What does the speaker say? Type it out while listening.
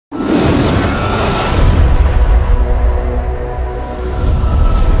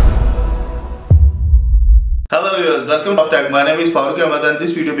welcome to Tech. My name is Farooq Ahmed and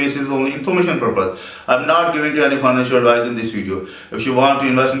this video basis only information purpose. I'm not giving you any financial advice in this video. If you want to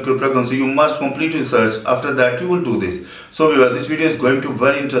invest in cryptocurrency, you must complete research. After that, you will do this. So this video is going to be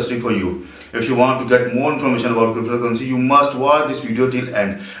very interesting for you. If you want to get more information about cryptocurrency, you must watch this video till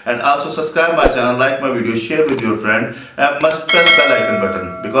end. And also subscribe my channel, like my video, share with your friend, and must press the bell icon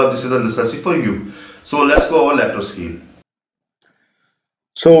button because this is a necessity for you. So let's go over laptop screen.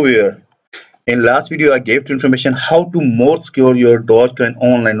 So in last video I gave you information how to more secure your Dogecoin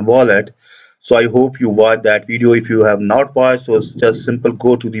online wallet. So I hope you watched that video. If you have not watched, so it's just simple,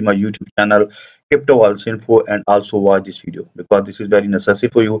 go to my YouTube channel Crypto Wallets Info and also watch this video because this is very necessary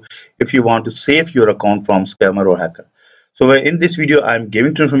for you if you want to save your account from scammer or hacker. So in this video I'm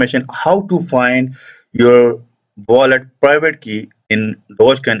giving you information how to find your wallet private key in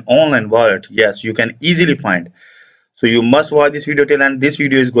Dogecoin online wallet. Yes, you can easily find. So you must watch this video till end. This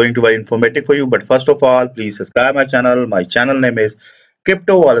video is going to be very informative for you. But first of all, please subscribe my channel. My channel name is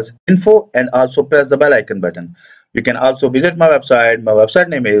Crypto Wallets Info and also press the bell icon button. You can also visit my website. My website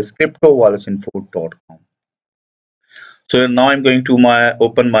name is cryptowalletsinfo.com. So now I'm going to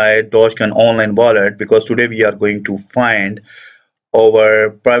open my Dogecoin online wallet because today we are going to find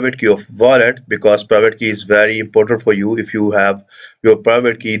our private key of wallet because private key is very important for you. If you have your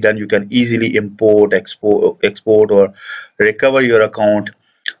private key, then you can easily import, export or recover your account.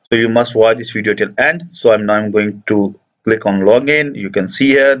 So you must watch this video till end. So I'm going to click on login. You can see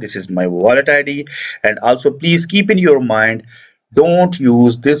here this is my wallet ID, and also please keep in your mind, don't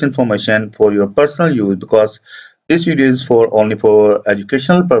use this information for your personal use because this video is only for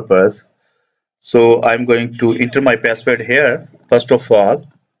educational purpose. So I'm going to enter my password here first of all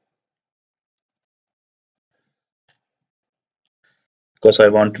because I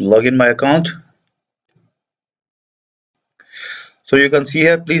want to log in my account. So you can see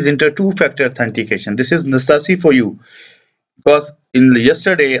here, please enter two-factor authentication. This is necessary for you because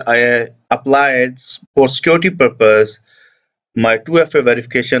yesterday I applied for security purpose my 2FA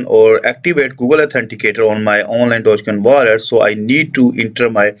verification or activate Google Authenticator on my online Dogecoin wallet. So I need to enter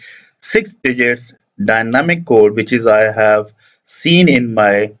my 6 digits dynamic code, which is I have seen in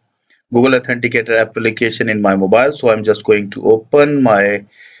my Google Authenticator application in my mobile. So I'm just going to open my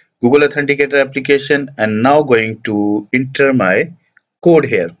Google Authenticator application and now going to enter my code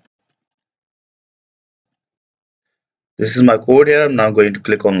here. This is my code here. I'm now going to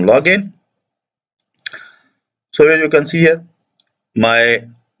click on login. So as you can see here, my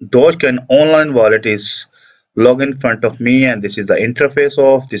Dogecoin online wallet is logged in front of me, and this is the interface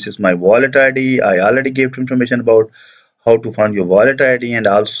of this is my wallet ID. I already gave information about how to find your wallet ID and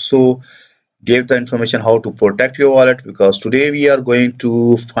also gave the information how to protect your wallet because today we are going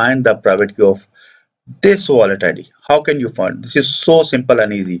to find the private key of this wallet ID. How can you find? This is so simple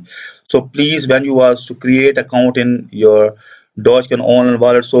and easy. So please, when you are to create account in your Dogecoin online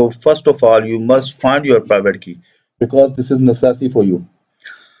wallet, so first of all you must find your private key because this is necessary for you.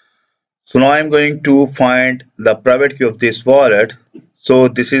 So now I'm going to find the private key of this wallet. So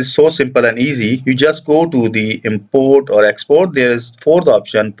this is so simple and easy. You just go to the import or export. There is 4th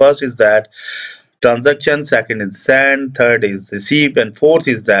option. First is that transaction, second is send, third is receive, and fourth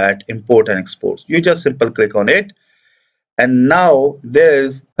is that import and export. You just simple click on it, and now there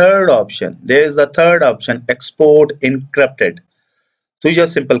is third option. There is the third option, export encrypted. So you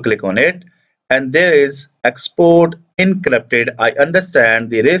just simple click on it, and there is export encrypted. I understand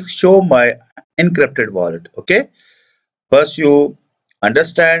the risk, show my encrypted wallet. Okay, first you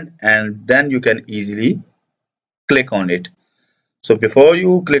understand and then you can easily click on it. So before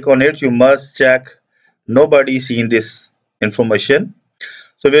you click on it, you must check nobody seen this information.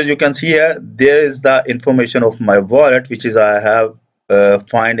 So as you can see here, there is the information of my wallet, which is I have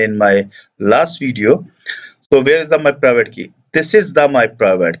find in my last video. So where is my private key? This is my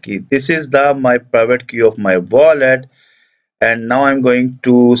private key. This is my private key of my wallet. And now I'm going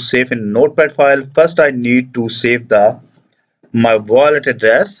to save in notepad file. First I need to save my wallet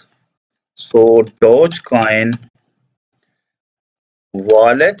address. So Dogecoin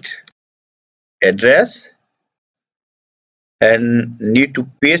wallet address, and need to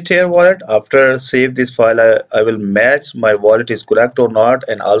paste here wallet. After save this file, I will match my wallet is correct or not,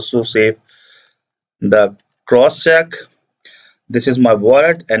 and also save the cross check. This is my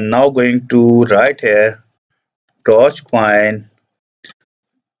wallet, and now going to write here Dogecoin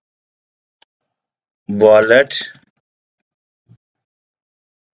wallet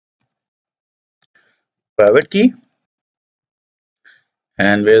private key.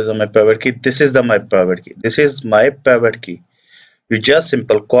 And where is my private key? This is my private key. This is my private key. You just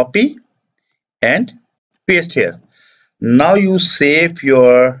simple copy and paste here. Now you save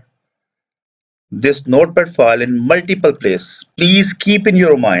your this notepad file in multiple places. Please keep in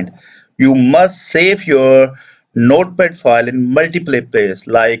your mind, you must save your notepad file in multiple places,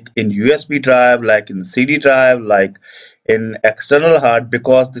 like in USB drive, like in CD drive, like in external hard,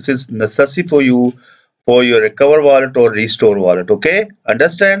 because this is necessary for you for your recover wallet or restore wallet. Okay,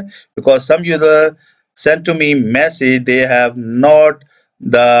 understand? Because some user sent to me message, they have not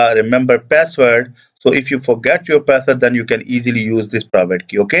the remember password. So if you forget your password, then you can easily use this private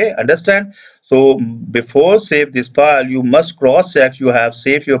key. Okay, understand? So before save this file, you must cross check you have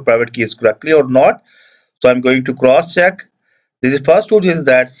saved your private keys correctly or not. So I'm going to cross check. This is first two digits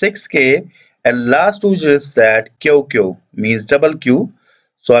that 6K and last two digits that QQ means double Q.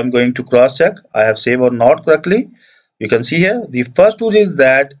 So I'm going to cross check I have saved or not correctly. You can see here the first two digits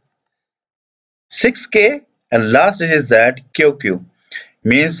that 6K and last digit is that QQ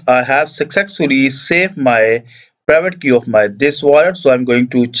means I have successfully saved my private key of my this wallet. So I'm going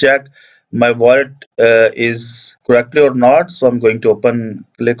to check my wallet is correctly or not. So I'm going to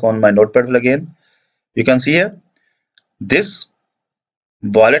click on my notepad again. You can see here this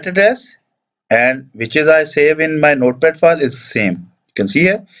wallet address and which is I save in my notepad file is same. You can see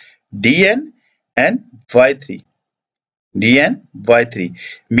here DN and Y3. DN Y3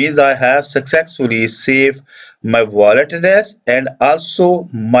 means I have successfully saved my wallet address and also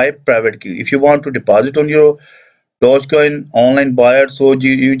my private key. If you want to deposit on your Dogecoin online wallet, so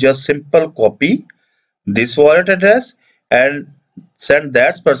you just simple copy this wallet address and send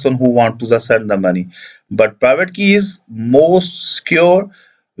that person who want to just send the money. But private key is most secure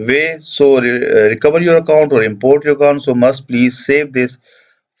way, so recover your account or import your account, so must please save this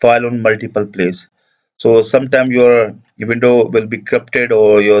file on multiple place. So sometime your window will be corrupted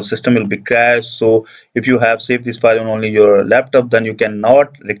or your system will be crashed. So if you have saved this file on only your laptop, then you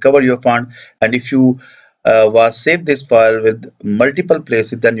cannot recover your fund. And if you was save this file with multiple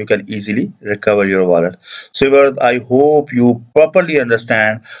places, then you can easily recover your wallet. So I hope you properly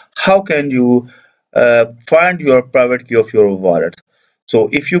understand how can you find your private key of your wallet. So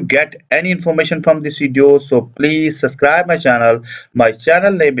if you get any information from this video, so please subscribe my channel. My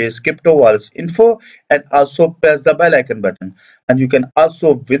channel name is Crypto Wallets Info, and also press the bell icon button. And you can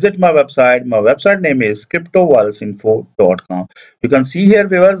also visit my website. My website name is cryptowalletsinfo.com. You can see here,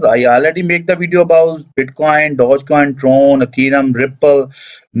 viewers, I already make the video about Bitcoin, Dogecoin, Tron, Ethereum, Ripple,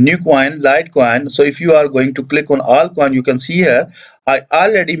 new coin, Litecoin. So if you are going to click on all coin, you can see here I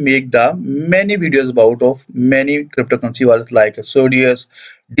already make the many videos about of many cryptocurrency wallets like Sodius,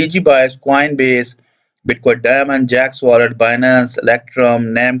 Digibyte, Coinbase, Bitcoin Diamond, Jax Wallet, Binance, Electrum,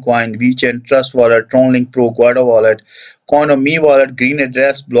 Namecoin, VeChain, Trust Wallet, Tronlink Pro, Guarda Wallet, Coinomi Wallet, Green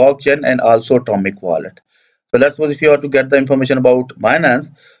Address, Blockchain, and also Atomic Wallet. So let's suppose if you want to get the information about Binance,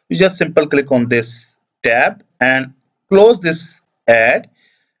 you just simple click on this tab and close this ad.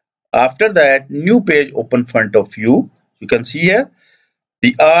 After that, new page open front of you. You can see here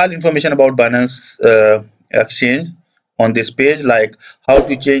the all information about Binance exchange on this page, like how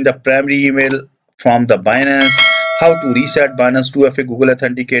to change the primary email from the Binance, how to reset Binance 2FA Google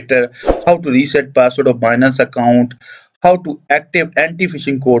Authenticator, how to reset password of Binance account, how to active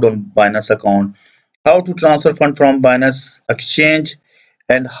anti-phishing code on Binance account, how to transfer fund from Binance exchange,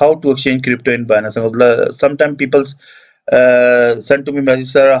 and how to exchange crypto in Binance. Sometimes people send to me message,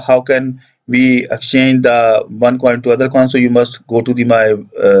 sir, how can we exchange the one coin to other coin? So you must go to the my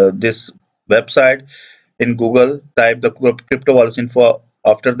this website in Google, type the crypto wallets info.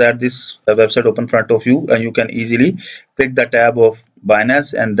 After that, this website open front of you, and you can easily click the tab of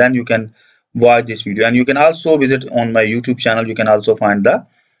Binance, and then you can watch this video. And you can also visit on my YouTube channel. You can also find the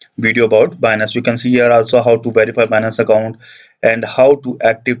video about Binance. You can see here also how to verify Binance account and how to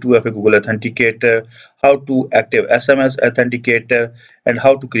active 2FA Google Authenticator, how to active SMS Authenticator, and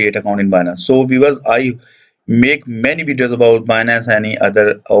how to create account in Binance. So viewers, I make many videos about Binance, any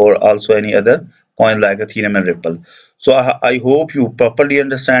other or also any other coin like Ethereum and Ripple. So I hope you properly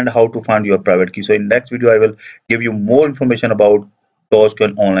understand how to find your private key. So in next video, I will give you more information about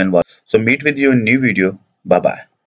Dogecoin online wallet. So meet with you in new video. Bye bye.